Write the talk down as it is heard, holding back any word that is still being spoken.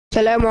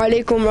Assalamu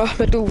alaikum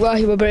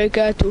rahmatullahi wa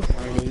barakatuh.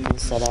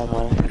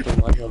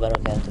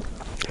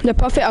 The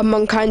Prophet of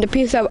mankind, the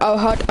peace of our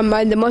heart and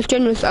mind, the most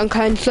generous and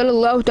kind,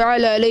 sallallahu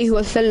ta'ala alayhi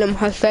wasallam,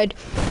 has said,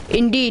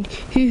 "Indeed,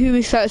 he who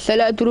recites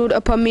salat durood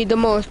upon me the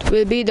most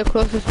will be the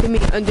closest to me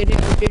on the day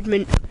of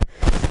judgment."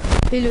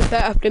 Please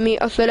recite after me,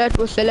 as-salatu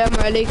was-salamu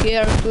alayka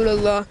ya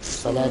Rasulullah.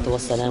 As-salatu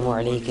was-salamu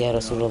alayka ya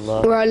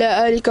Rasulullah. Wa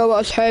ala alika wa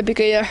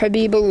ashabika ya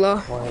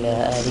Habiballah. Wa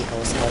ala alika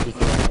wa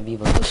ashabika ya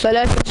Habiballah.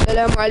 As-salatu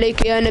was-salamu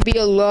alayka ya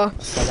Nabiyallah.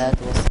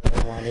 As-salatu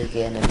was-salamu alayka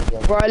ya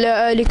Nabiyallah. Wa ala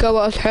alika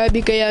wa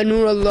ashabika ya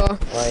Nurallah.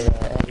 Wa ala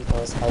alika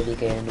wa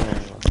ashabika ya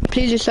Nurallah.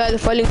 Please recite the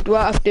following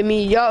dua after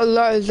me. Ya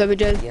Allah Azza wa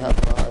Jal. Ya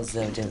Allah Azza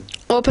wa Jal.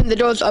 Open the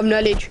doors of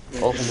knowledge.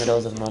 Open the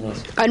doors of knowledge.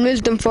 And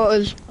wisdom for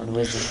us. And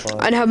wisdom for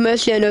us. And have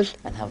mercy on us.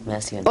 And have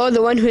mercy on us. O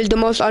the one who is the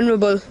most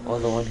honorable. O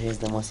the one who is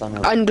the most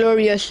honorable. And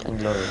glorious. And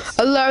glorious.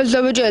 Allah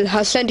Azza wa Jal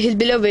has sent His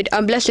beloved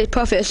and blessed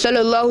Prophet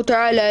sallallahu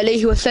ta'ala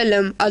alayhi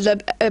wasallam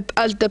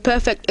as the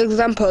perfect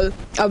example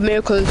of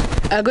miracles.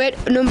 A great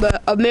number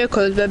of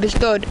miracles were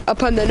bestowed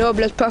upon the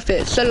noblest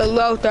Prophet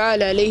sallallahu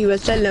ta'ala alayhi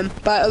wasallam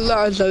by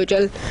Allah Azza wa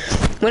Jal.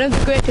 One of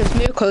the greatest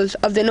miracles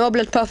of the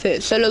noblest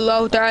Prophet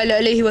sallallahu ta'ala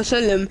alayhi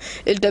wasallam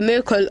is the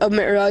miracle of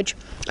Mi'raj,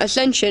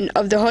 ascension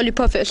of the Holy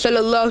Prophet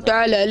sallallahu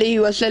ta'ala alayhi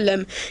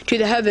wasallam to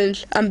the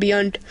heavens and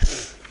beyond.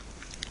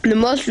 The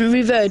most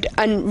revered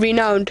and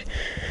renowned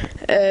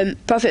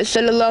Prophet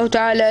sallallahu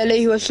ta'ala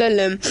alayhi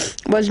wasallam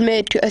was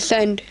made to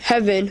ascend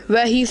heaven,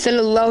 where he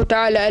sallallahu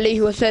ta'ala alayhi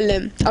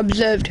wasallam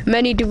observed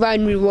many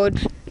divine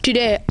rewards.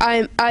 Today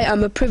I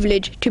am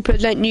privileged to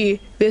present you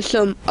with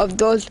some of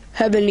those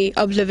heavenly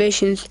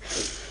observations.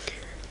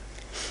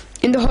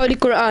 In the Holy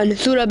Quran,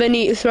 Surah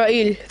Bani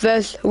Israel,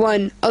 verse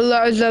 1,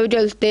 Allah Azza wa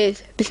Jal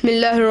states,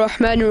 Bismillahir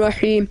Rahmanir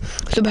Rahim,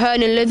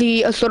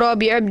 Subhanalladhi asra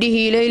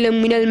bi'abdihi laylan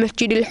min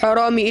al-masjidil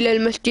haram ila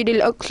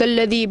al-masjidil aqsa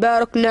alladhi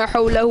barakna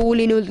hawlahu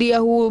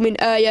linudhiyahu min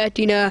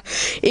ayatina,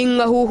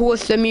 innahu huwa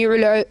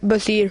as-sami'ul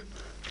basir.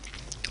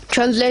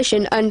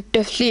 Translation and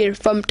tafsir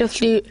from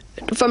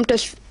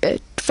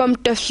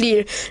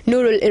Tafsir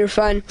Nurul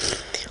Irfan.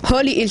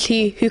 Holy is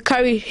he who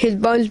carried his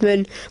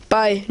bondsmen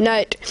by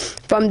night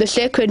from the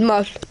sacred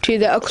mosque to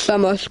the Aqsa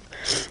mosque,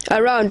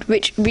 around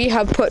which we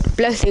have put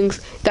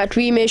blessings that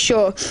we may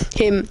show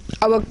him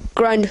our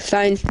grand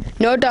signs.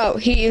 No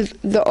doubt he is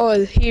the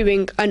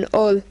all-hearing and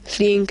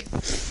all-seeing.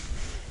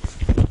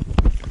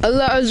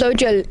 Allah Azza wa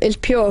Jal is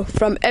pure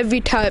from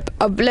every type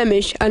of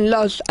blemish and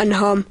loss and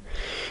harm.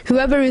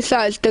 Whoever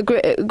recites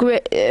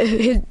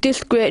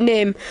this great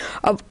name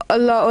of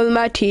Allah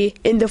Almighty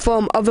in the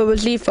form of a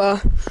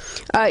wazifa,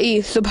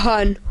 i.e.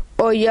 Subhan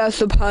or Ya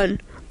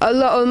Subhan,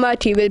 Allah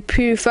Almighty will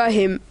purify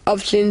him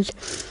of sins.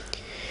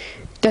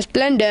 The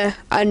splendor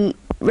and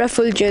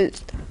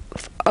refulgence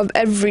of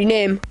every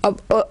name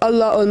of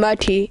Allah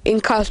Almighty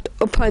encast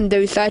upon the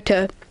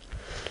reciter.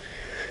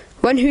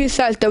 One who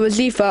recites the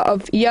wazifa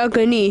of Ya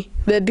Ghani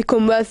will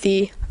become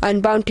wealthy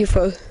and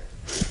bountiful.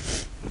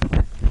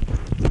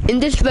 In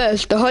this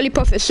verse, the Holy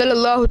Prophet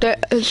sallallahu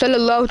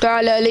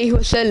ta'ala alayhi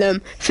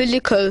wasallam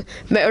physical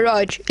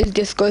Mi'raj is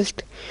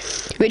discussed,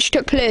 which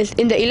took place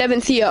in the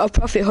 11th year of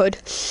prophethood,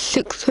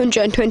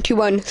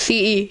 621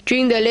 CE,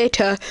 during the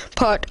later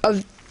part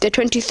of the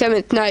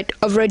 27th night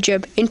of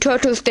Rajab, in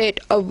total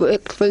state of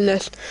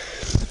wakefulness.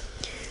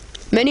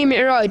 Many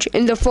Mi'raj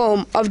in the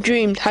form of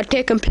dreams had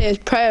taken place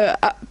prior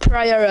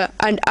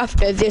and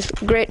after this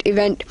great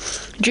event.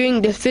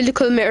 During the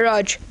physical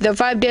Mi'raj, the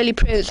 5 daily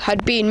prayers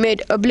had been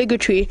made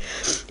obligatory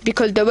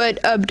because the word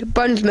abd,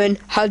 bondsman,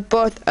 has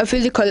both a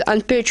physical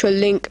and spiritual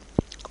link.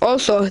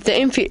 Also, the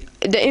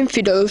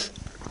infidels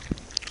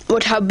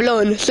would have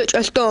blown such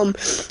a storm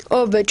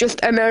over just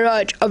a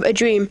Mi'raj of a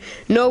dream,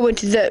 nor would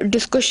the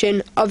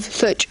discussion of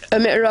such a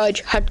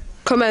Mi'raj had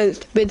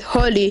commenced with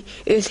holy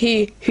is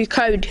he who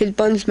carried his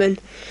bondsman.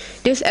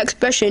 This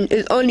expression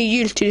is only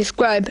used to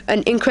describe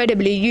an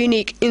incredibly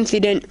unique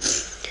incident.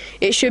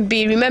 It should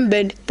be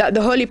remembered that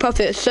the Holy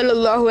Prophet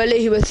sallallahu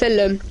alaihi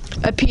wasallam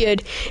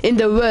appeared in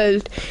the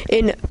world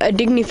in a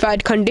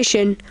dignified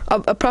condition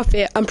of a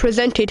prophet and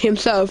presented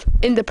himself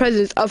in the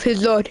presence of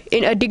his Lord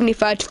in a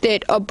dignified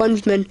state of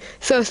bondsman.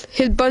 Thus,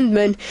 his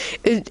bondsman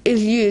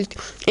is used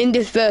in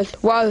this verse,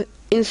 while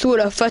in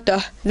Surah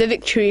Fatah, the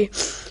victory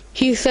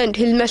he sent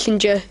his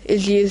messenger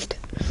is used.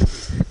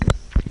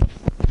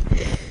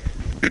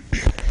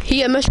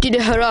 Here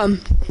Masjideaqsa.p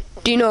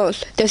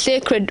denotes the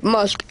sacred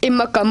mosque in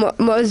Makkah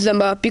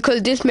Mu'azzama,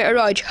 because this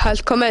Mi'raj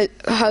has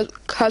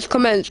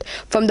commenced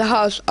from the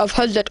house of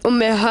Hazrat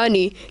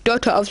Hani,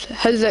 daughter of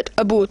Hazrat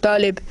Abu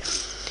Talib.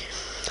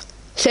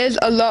 Says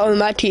Allah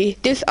Almighty,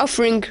 this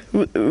offering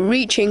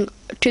reaching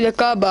to the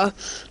Kaaba,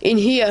 in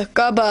here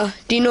Kaaba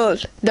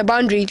denotes the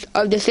boundaries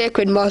of the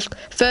sacred mosque.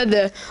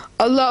 Further,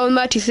 Allah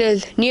Almighty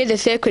says near the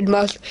sacred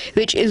mosque,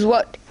 which is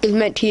what is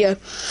meant here.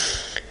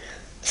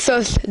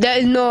 Thus, there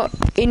is no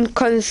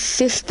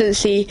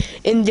inconsistency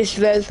in this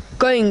verse.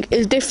 Going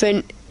is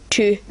different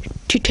to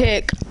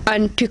take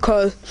and to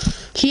call.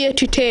 Here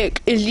to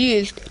take is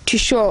used to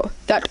show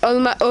that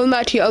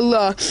Almighty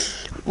Allah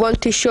wants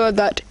to show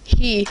that He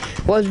he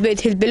was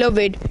with his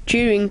beloved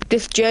during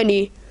this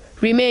journey,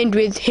 remained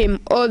with him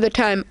all the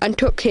time and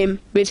took him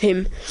with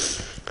him.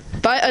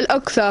 By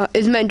Al-Aqsa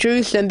is meant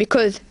Jerusalem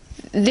because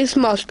this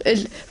mosque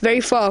is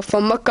very far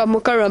from Makkah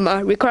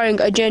Mukarramah,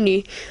 requiring a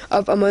journey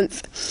of a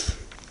month.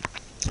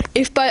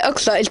 If by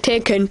Aqsa is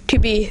taken to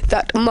be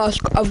that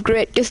mosque of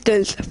great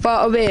distance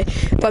far away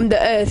from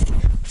the earth,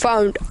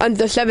 found on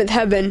the seventh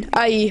heaven,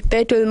 i.e.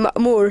 Baytul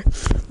Ma'mur,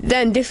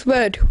 then this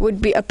word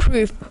would be a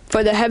proof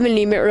for the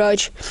heavenly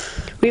Mi'raj.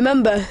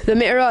 Remember, the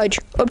Mi'raj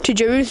up to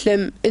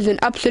Jerusalem is an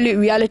absolute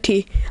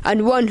reality,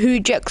 and one who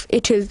rejects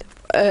it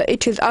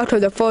is out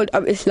of the fold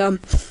of Islam,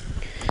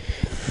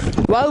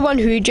 while one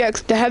who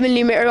rejects the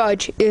heavenly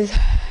Mi'raj is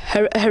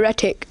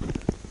heretic.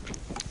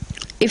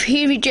 If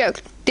he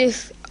rejects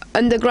this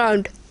on the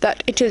ground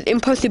that it is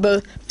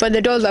impossible for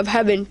the doors of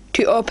heaven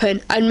to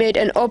open and made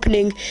an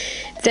opening,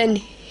 then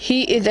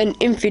he is an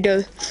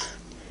infidel,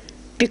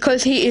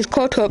 because he is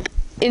caught up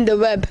in the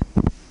web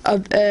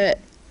of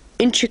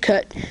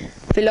intricate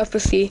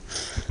philosophy.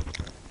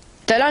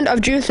 The land of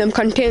Jerusalem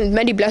contains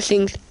many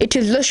blessings. It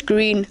is lush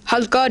green,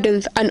 has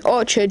gardens and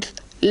orchards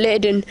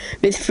laden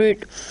with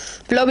fruit,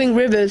 flowing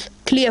rivers,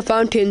 clear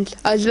fountains,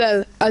 as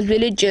well as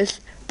religious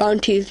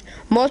bounties.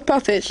 Most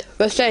prophets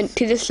were sent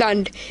to this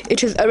land.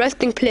 It is a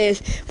resting place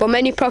for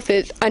many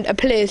prophets and a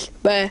place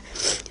where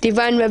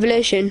divine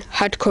revelation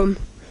had come.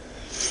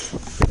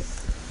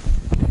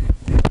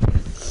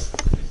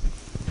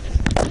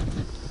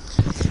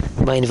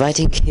 By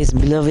inviting his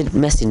beloved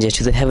messenger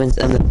to the heavens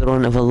and the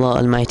throne of Allah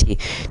Almighty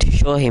to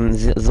show him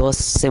those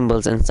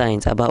symbols and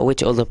signs about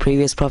which all the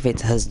previous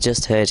prophets has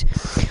just heard.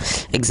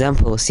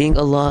 Example, seeing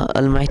Allah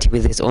Almighty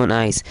with his own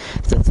eyes,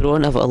 the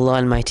throne of Allah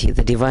Almighty,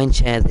 the divine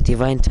chair, the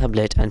divine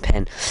tablet and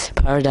pen,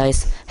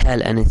 paradise,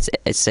 hell and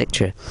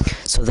etc.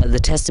 So that the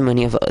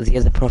testimony of the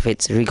other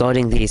prophets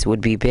regarding these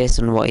would be based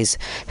on what is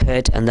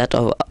heard and that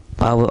of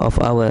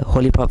our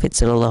Holy Prophet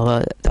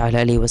sallallahu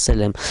alaihi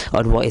wasallam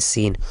on what is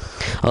seen.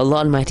 Allah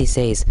Almighty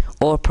says,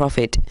 O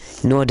Prophet,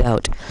 no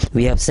doubt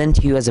we have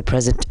sent you as a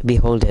present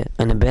beholder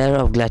and a bearer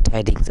of glad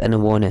tidings and a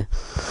warner.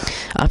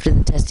 After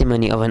the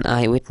testimony of an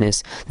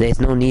eyewitness, there is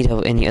no need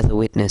of any other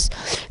witness.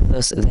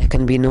 Thus there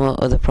can be no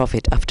other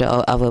prophet after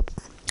our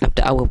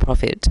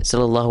Prophet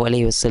sallallahu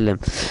alaihi wasallam.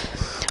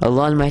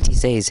 Allah Almighty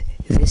says,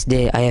 this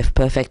day I have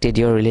perfected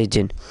your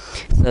religion.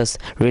 Thus,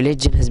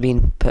 religion has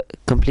been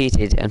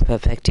completed and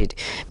perfected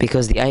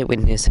because the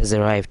eyewitness has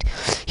arrived.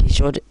 He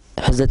showed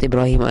Hazrat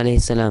Ibrahim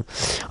alayhi salam,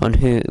 on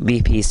whom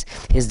be peace,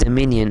 his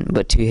dominion,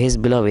 but to his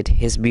beloved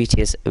his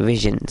beauteous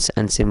visions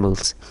and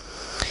symbols.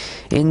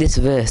 In this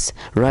verse,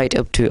 right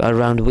up to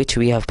around which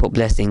we have put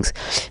blessings,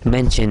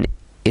 mention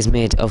is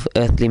made of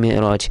earthly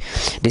Mi'raj.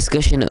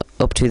 Discussion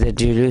up to the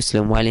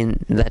Jerusalem, while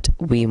in that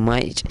we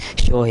might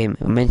show him,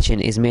 mention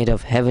is made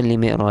of heavenly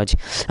Mi'raj,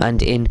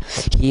 and in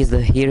he is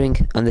the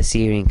hearing and the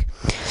seeing.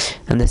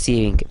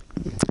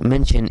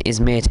 Mention is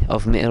made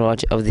of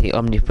Mi'raj of the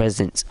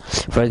omnipresence.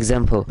 For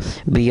example,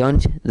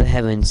 beyond the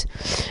heavens,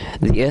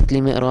 the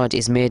earthly Mi'raj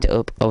is made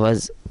up of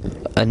as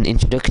an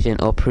introduction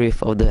or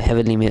proof of the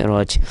heavenly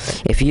Mi'raj.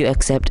 If you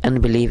accept and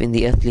believe in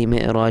the earthly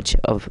part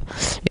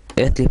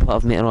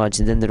of Mi'raj,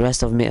 then the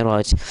rest of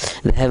Mi'raj,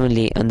 the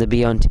heavenly and the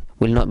beyond,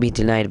 will not be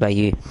denied by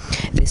you.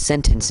 This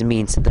sentence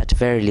means that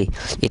verily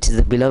it is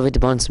the beloved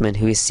bondsman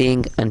who is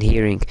seeing and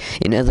hearing.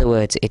 In other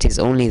words, it is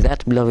only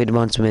that beloved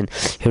bondsman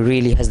who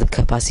really has the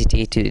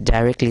capacity to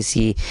directly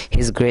see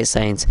his great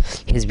signs,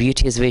 his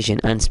beauteous vision,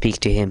 and speak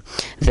to him.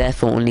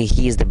 Therefore, only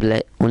he is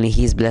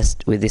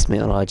blessed with this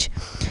Mi'raj.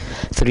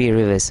 3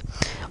 rivers.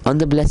 On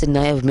the blessed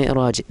night of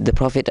Mi'raj, the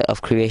Prophet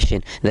of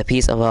creation, the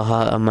peace of our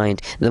heart and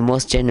mind, the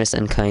most generous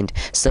and kind,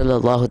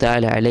 sallallahu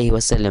ta'ala alayhi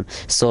wasallam,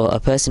 saw a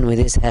person with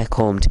his hair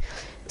combed,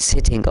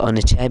 sitting on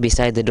a chair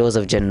beside the doors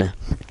of Jannah.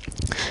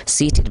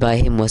 Seated by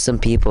him were some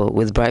people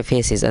with bright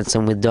faces and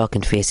some with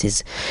darkened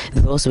faces.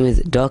 Those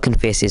with darkened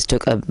faces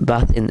took a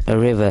bath in a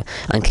river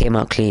and came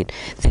out clean.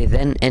 They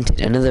then entered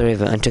another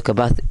river and took a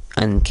bath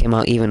and came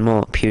out even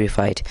more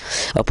purified.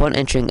 Upon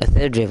entering a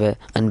third river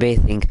and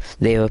bathing,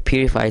 they were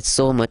purified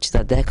so much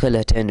that their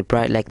colour turned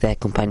bright like their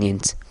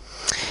companions.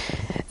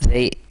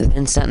 They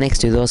then sat next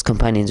to those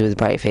companions with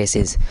bright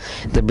faces.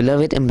 The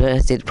beloved and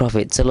blessed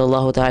Prophet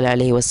sallallahu ta'ala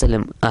alayhi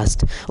wasallam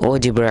asked, O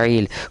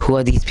Jibreel, who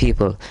are these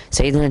people?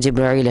 Sayyidina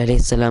Jibreel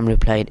alayhi salam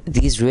replied,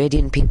 these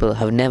radiant people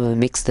have never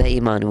mixed their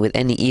iman with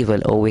any evil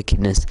or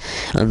wickedness,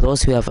 and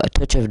those who have a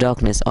touch of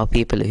darkness are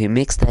people who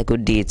mix their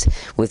good deeds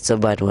with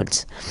some bad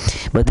ones.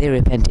 But they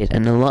repented,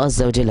 and Allah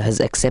Azza wa Jalla has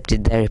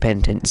accepted their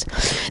repentance.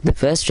 The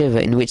first river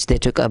in which they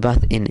took a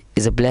bath in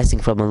is a blessing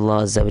from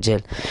Allah Azza wa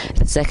Jalla.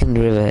 The second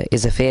river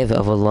is a favour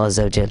of Allah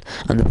Azza wa Jal,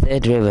 and the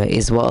third river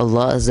is what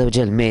Allah Azza wa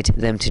Jal made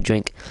them to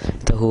drink,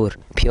 tahur,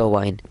 pure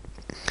wine.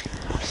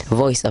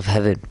 voice of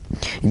heaven.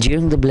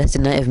 During the blessed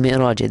night of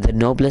Mi'raj, the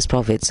noblest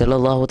Prophet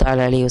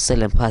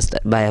ﷺ passed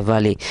by a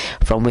valley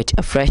from which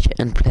a fresh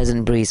and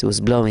pleasant breeze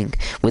was blowing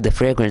with the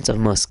fragrance of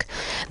musk.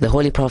 The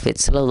Holy Prophet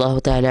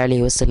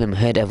ﷺ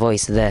heard a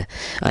voice there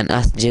and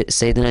asked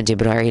Sayyidina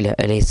Jibreel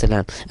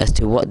alayhi as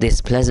to what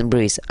this pleasant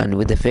breeze and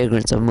with the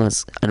fragrance of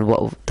musk and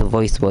what the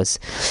voice was.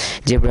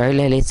 Jibreel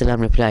alayhi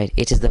replied,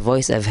 "It is the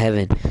voice of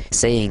heaven,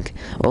 saying,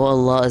 O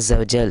Allah Azza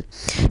wa Jal,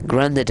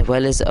 grant the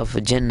dwellers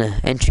of Jannah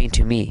entry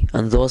into me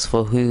and those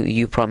for whom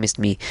you promised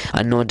me,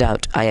 and no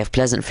doubt I have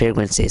pleasant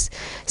fragrances,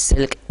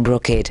 silk,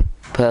 brocade,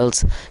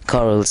 pearls,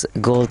 corals,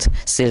 gold,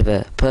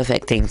 silver,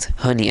 perfect things,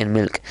 honey and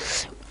milk,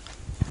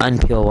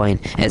 and pure wine,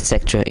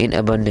 etc. in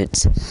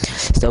abundance.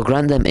 So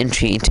grant them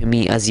entry into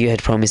me as you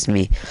had promised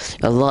me.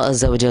 Allah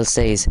Azza wa Jal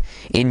says,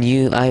 in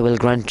you I will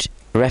grant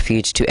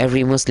refuge to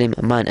every Muslim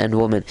man and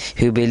woman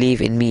who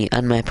believe in me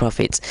and my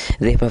prophets.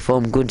 They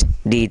perform good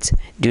deeds,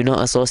 do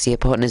not associate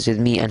partners with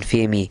me, and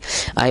fear me.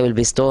 I will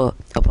bestow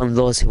upon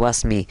those who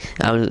ask me.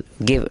 I will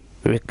give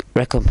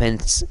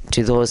recompense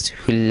to those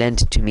who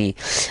lend to me.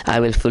 I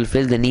will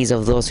fulfill the needs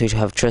of those who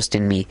have trust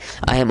in me.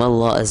 I am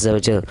Allah Azza wa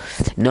Jal.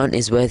 None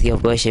is worthy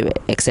of worship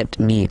except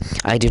me.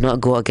 I do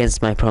not go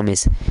against my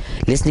promise."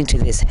 Listening to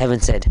this, heaven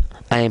said,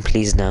 "I am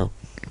pleased now."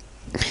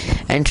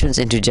 Entrance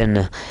into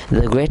Jannah.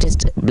 The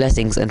greatest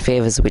blessings and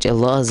favors which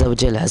Allah Azza wa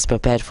Jal has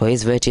prepared for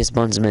his virtuous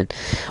bondsmen.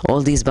 All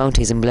these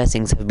bounties and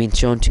blessings have been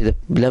shown to the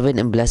beloved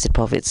and blessed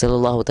Prophet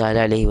sallallahu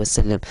ta'ala alayhi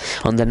wasallam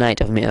on the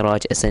night of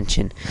Mi'raj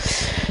ascension.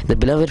 The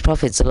beloved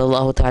Prophet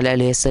sallallahu ta'ala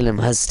alayhi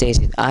wasallam has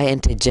stated, "I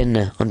entered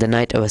Jannah on the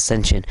night of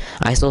ascension.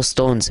 I saw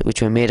stones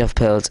which were made of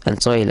pearls and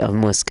soil of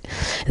musk.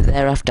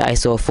 Thereafter I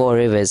saw 4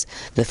 rivers.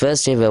 The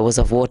first river was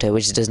of water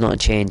which does not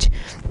change.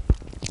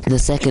 The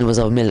second was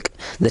of milk,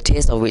 the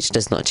taste of which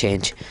does not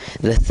change.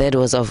 The third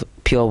was of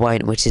pure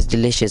wine, which is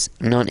delicious,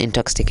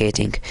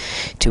 non-intoxicating,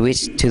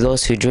 to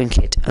those who drink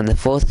it. And the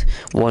fourth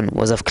one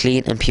was of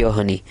clean and pure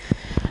honey.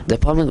 The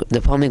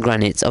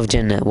pomegranates of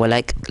Jannah were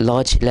like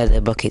large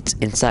leather buckets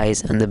in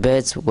size, and the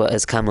birds were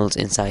as camels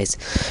in size.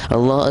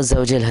 Allah Azza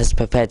wa Jal has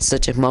prepared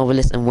such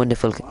marvelous and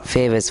wonderful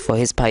favors for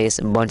his pious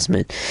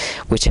bondsmen,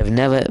 which have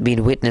never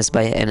been witnessed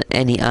by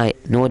any eye,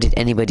 nor did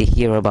anybody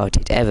hear about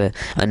it ever,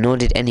 and nor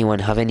did anyone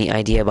have any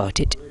idea about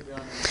it.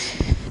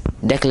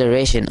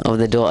 Declaration of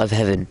the door of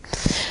heaven.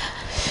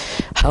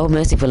 How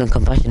merciful and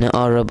compassionate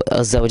our Rabb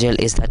Azza wa Jal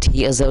is, that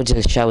He Azza wa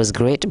Jal showers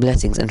great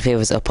blessings and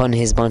favors upon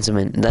His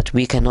bondsmen that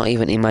we cannot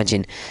even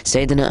imagine.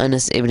 Sayyidina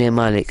Anas ibn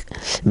Malik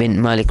bin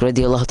Malik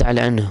radiallahu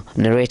ta'ala anhu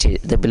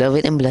narrated, the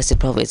beloved and blessed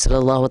Prophet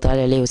sallallahu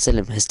ta'ala alayhi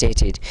wasallam has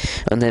stated,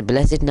 on the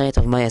blessed night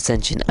of my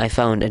ascension I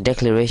found a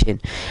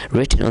declaration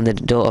written on the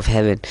door of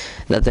heaven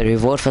that the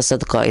reward for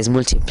sadaqah is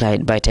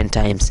multiplied by 10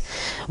 times,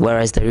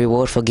 whereas the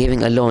reward for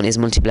giving alone is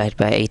multiplied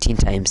by 18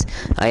 times.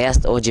 I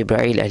asked, O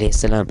Jibreel alayhi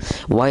salam,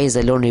 why is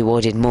alone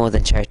rewarded more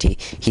than charity?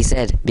 He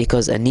said,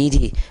 because a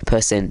needy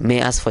person may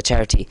ask for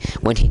charity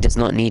when he does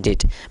not need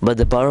it, but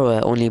the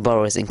borrower only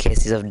borrows in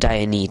cases of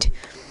dire need.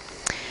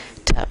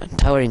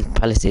 Towering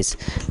palaces.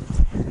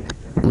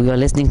 We are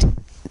listening to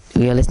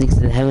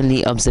the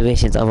heavenly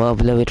observations of our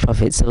beloved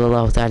Prophet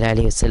sallallahu ta'ala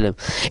alayhi wasallam.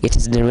 It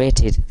is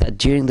narrated that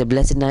during the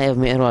blessed night of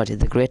Mi'raj,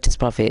 the greatest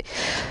Prophet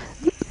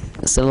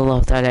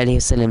sallallahu ta'ala alayhi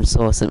wasallam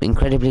saw some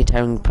incredibly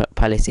towering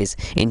palaces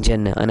in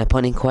Jannah, and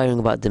upon inquiring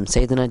about them,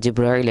 Sayyidina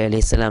Jibreel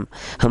alayhi salam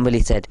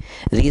humbly said,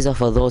 "These are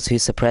for those who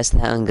suppress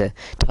their anger,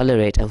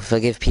 tolerate and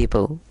forgive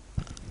people,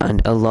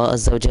 and Allah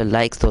Azza wa Jal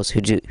likes those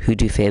who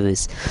do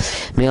favors."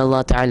 May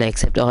Allah Ta'ala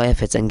accept our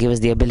efforts and give us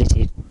the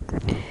ability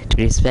to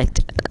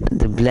respect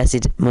the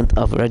blessed month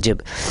of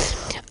Rajab.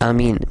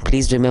 Ameen.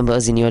 Please remember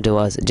us in your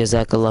du'as.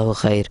 Jazakallahu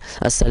khair.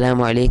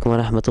 Assalamu alaikum wa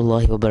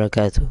rahmatullahi wa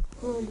barakatuh.